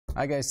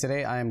Hi guys,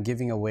 today I am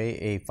giving away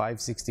a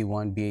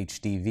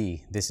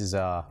 561BHDV. This is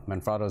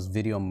Manfrotto's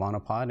video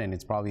monopod, and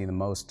it's probably the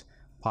most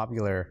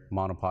popular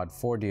monopod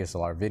for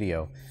DSLR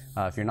video.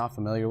 If you're not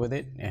familiar with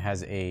it, it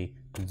has a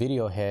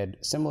video head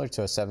similar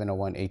to a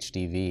 701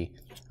 HDV,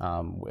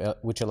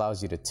 which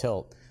allows you to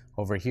tilt.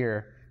 Over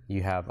here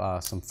you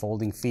have some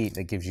folding feet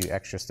that gives you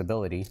extra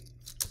stability.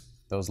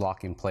 Those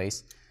lock in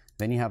place.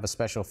 Then you have a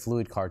special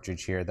fluid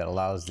cartridge here that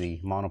allows the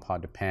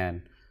monopod to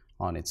pan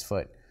on its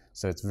foot.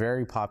 So it's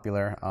very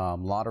popular, a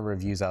lot of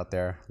reviews out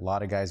there, a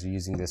lot of guys are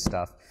using this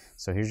stuff.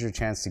 So here's your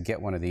chance to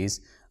get one of these.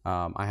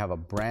 I have a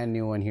brand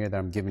new one here that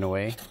I'm giving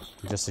away,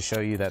 just to show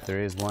you that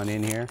there is one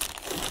in here.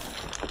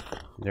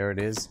 There it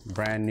is,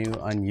 brand new,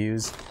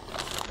 unused.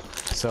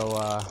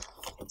 So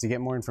to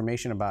get more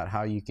information about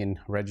how you can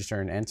register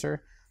and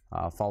enter,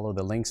 follow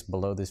the links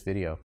below this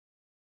video.